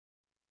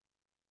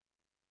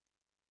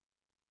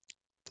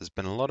There's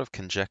been a lot of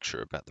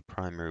conjecture about the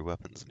primary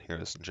weapons in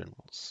Heroes and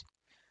Generals.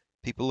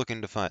 People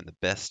looking to find the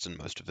best and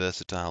most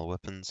versatile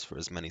weapons for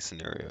as many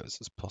scenarios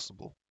as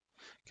possible,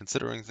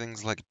 considering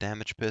things like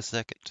damage per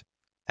second,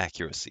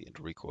 accuracy and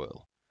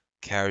recoil,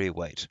 carry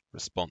weight,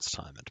 response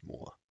time, and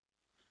more.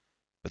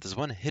 But there's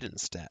one hidden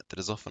stat that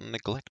is often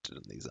neglected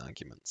in these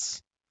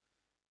arguments: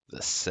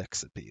 the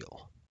sex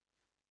appeal.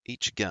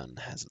 Each gun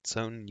has its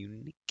own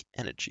unique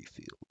energy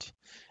field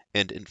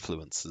and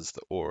influences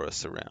the aura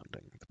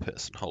surrounding the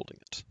person holding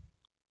it.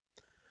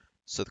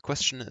 So the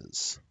question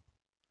is,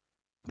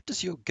 what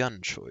does your gun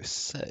choice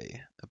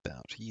say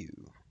about you?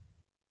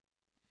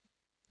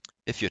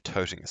 If you're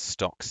toting a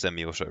stock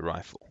semi-auto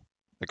rifle,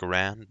 a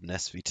Garand, an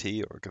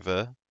SVT, or a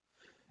Gewehr,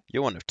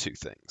 you're one of two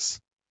things.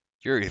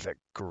 You're either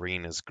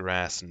green as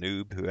grass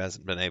noob who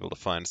hasn't been able to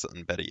find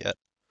something better yet,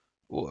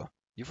 or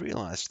you've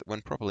realized that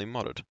when properly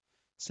modded,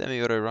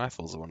 semi-auto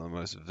rifles are one of the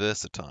most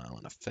versatile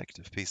and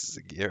effective pieces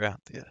of gear out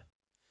there.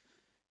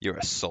 You're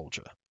a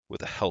soldier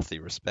with a healthy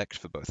respect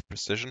for both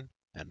precision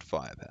and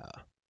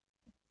firepower.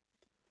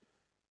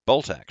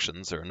 Bolt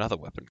actions are another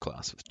weapon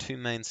class with two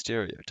main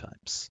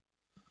stereotypes.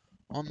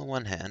 On the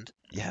one hand,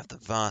 you have the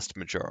vast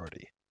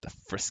majority, the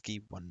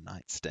frisky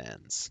one-night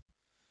stands.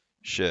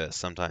 Sure,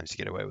 sometimes you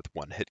get away with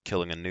one hit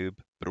killing a noob,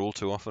 but all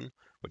too often,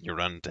 when you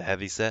run into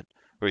heavy set,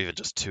 or even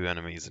just two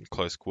enemies in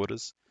close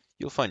quarters,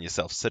 you'll find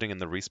yourself sitting in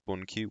the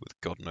respawn queue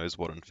with God knows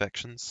what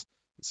infections,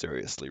 and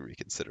seriously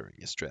reconsidering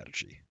your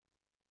strategy.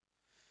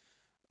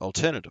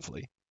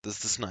 Alternatively, there's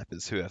the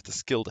snipers who have the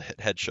skill to hit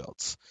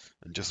headshots,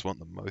 and just want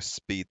the most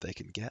speed they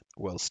can get,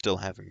 while still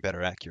having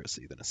better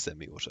accuracy than a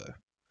semi-auto.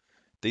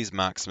 These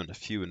marksmen are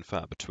few and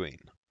far between.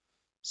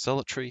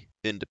 Solitary,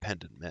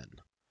 independent men,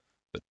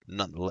 but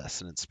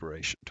nonetheless an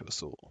inspiration to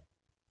us all.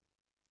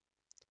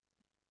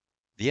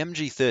 The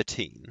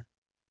MG13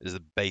 is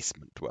the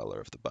basement dweller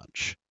of the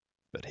bunch,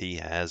 but he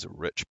has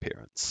rich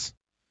appearance.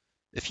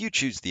 If you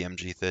choose the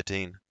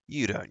MG13,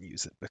 you don't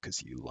use it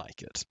because you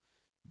like it,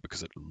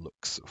 because it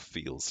looks or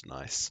feels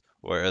nice,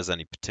 or has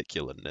any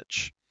particular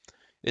niche.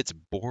 It's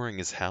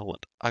boring as hell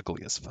and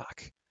ugly as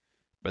fuck,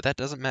 but that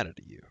doesn't matter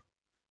to you.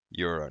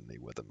 You're only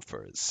with him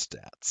for his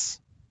stats.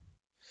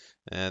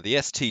 The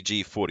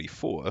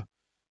STG-44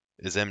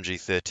 is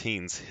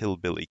MG13's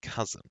hillbilly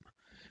cousin.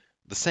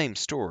 The same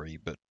story,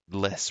 but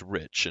less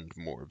rich and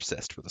more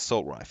obsessed with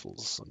assault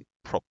rifles, and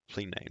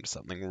probably named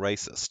something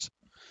racist.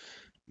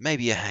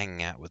 Maybe you're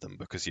hanging out with him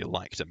because you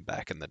liked him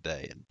back in the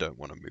day and don't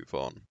want to move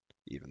on,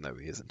 even though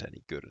he isn't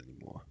any good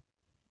anymore.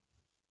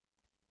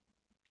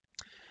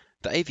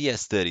 The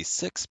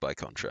AVS-36, by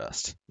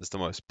contrast, is the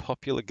most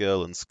popular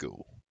girl in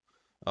school.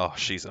 Oh,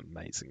 she's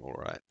amazing,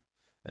 alright.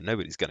 And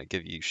nobody's going to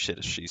give you shit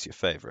if she's your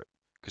favourite,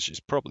 because she's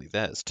probably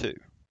theirs too.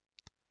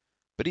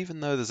 But even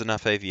though there's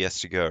enough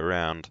AVS to go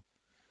around,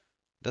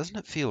 doesn't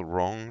it feel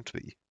wrong to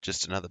be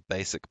just another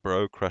basic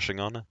bro crushing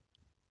on her?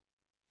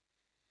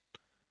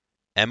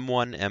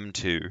 M1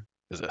 M2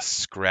 is a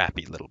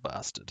scrappy little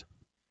bastard.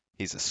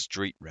 He's a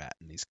street rat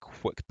and he's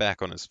quick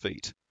back on his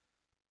feet,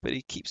 but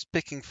he keeps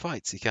picking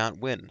fights he can't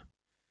win.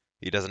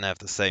 He doesn't have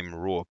the same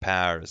raw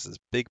power as his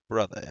big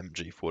brother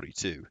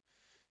MG42,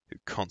 who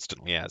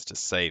constantly has to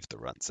save the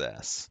runt's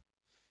ass.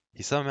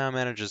 He somehow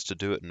manages to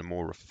do it in a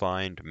more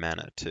refined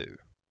manner too.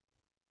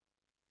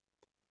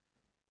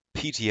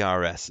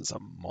 PTRS is a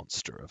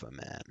monster of a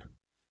man.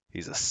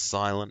 He's a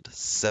silent,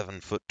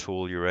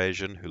 7-foot-tall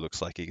Eurasian who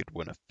looks like he could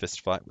win a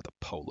fistfight with a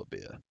polar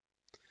bear.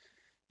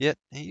 Yet,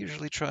 he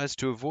usually tries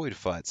to avoid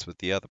fights with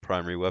the other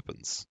primary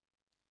weapons.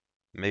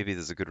 Maybe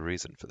there's a good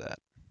reason for that.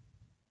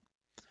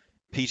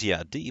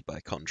 PTRD, by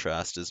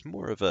contrast, is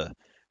more of a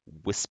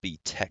wispy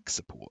tech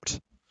support.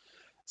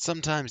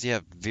 Sometimes you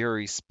have a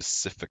very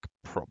specific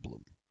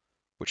problem,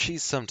 which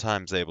he's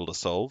sometimes able to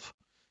solve,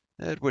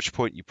 at which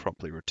point you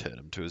promptly return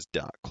him to his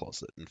dark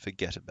closet and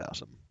forget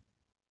about him.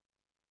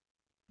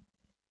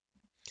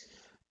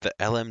 The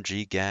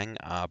LMG gang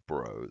are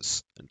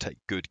bros and take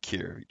good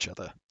care of each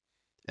other.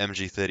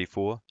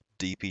 MG34,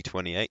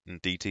 DP28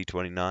 and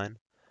DT29,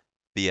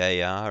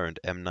 BAR and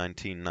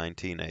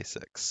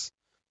M1919A6.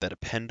 They're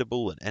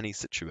dependable in any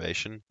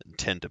situation and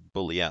tend to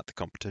bully out the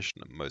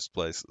competition in most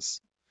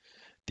places.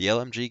 The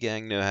LMG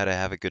gang know how to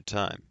have a good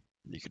time,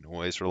 and you can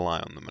always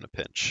rely on them in a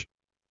pinch.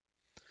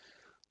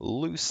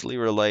 Loosely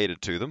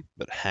related to them,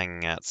 but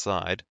hanging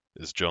outside,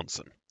 is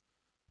Johnson.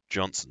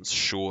 Johnson's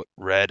short,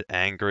 red,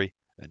 angry,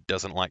 and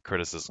doesn't like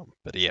criticism,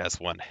 but he has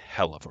one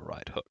hell of a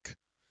right hook.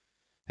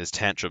 His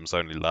tantrums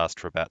only last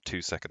for about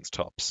 2 seconds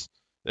tops,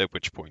 at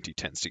which point he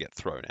tends to get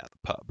thrown out the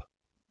pub.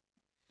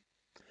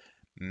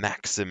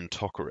 Maxim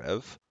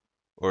Tokarev,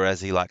 or as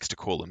he likes to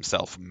call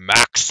himself,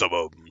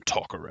 Maximum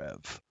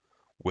Tokarev,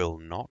 will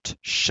not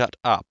shut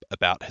up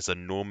about his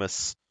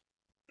enormous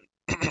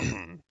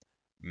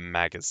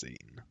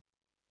magazine.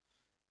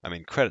 I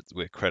mean, credit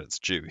where credit's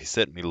due, he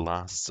certainly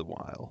lasts a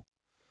while,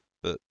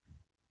 but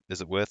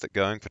is it worth it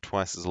going for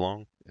twice as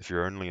long if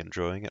you're only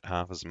enjoying it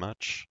half as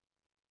much?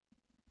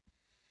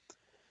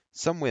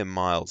 Somewhere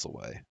miles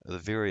away are the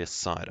various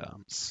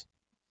sidearms.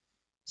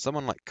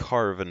 Someone like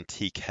Corrigan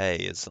TK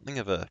is something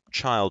of a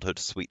childhood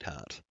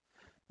sweetheart.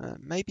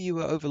 Maybe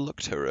you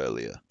overlooked her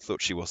earlier,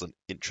 thought she wasn't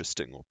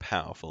interesting or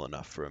powerful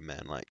enough for a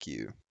man like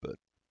you, but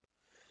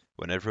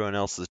when everyone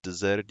else has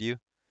deserted you,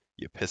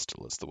 your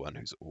pistol is the one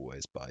who's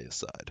always by your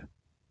side.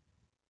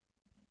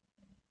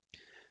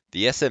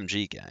 The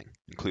SMG gang,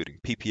 including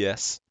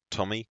PPS,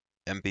 Tommy,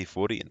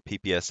 MP40, and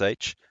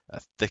PPSH,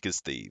 are thick as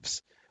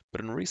thieves,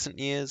 but in recent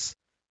years,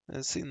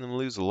 I've seen them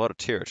lose a lot of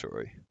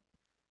territory.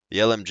 The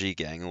LMG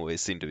gang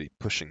always seem to be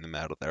pushing them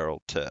out of their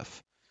old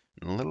turf,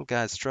 and the little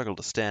guys struggle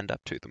to stand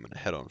up to them in a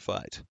head-on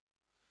fight.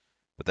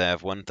 But they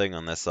have one thing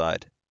on their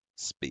side: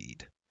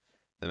 speed.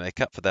 They make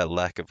up for their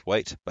lack of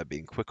weight by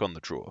being quick on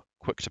the draw,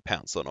 quick to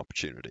pounce on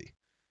opportunity,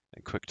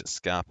 and quick to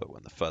scarper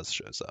when the fuzz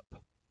shows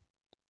up.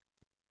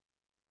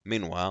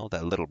 Meanwhile,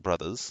 their little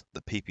brothers,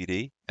 the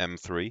PPD,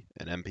 M3,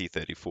 and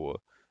MP34,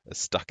 are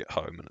stuck at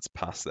home and it's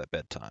past their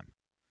bedtime.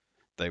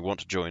 They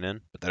want to join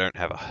in, but they don't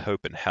have a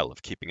hope in hell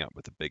of keeping up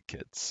with the big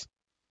kids.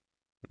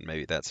 And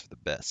maybe that's for the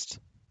best.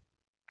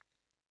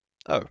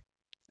 Oh,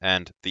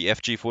 and the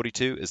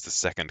FG42 is the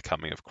second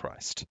coming of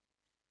Christ.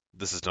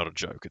 This is not a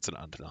joke, it's an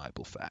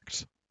undeniable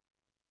fact.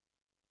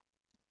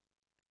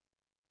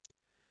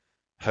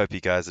 Hope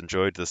you guys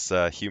enjoyed this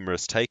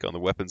humorous take on the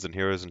weapons and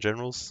heroes and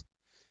generals.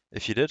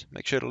 If you did,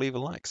 make sure to leave a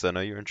like so I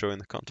know you're enjoying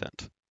the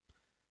content.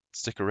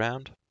 Stick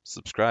around,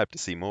 subscribe to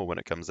see more when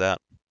it comes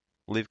out.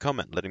 Leave a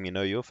comment letting me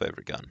know your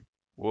favorite gun,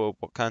 or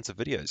what kinds of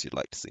videos you'd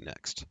like to see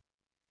next.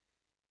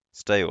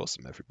 Stay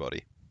awesome,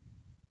 everybody.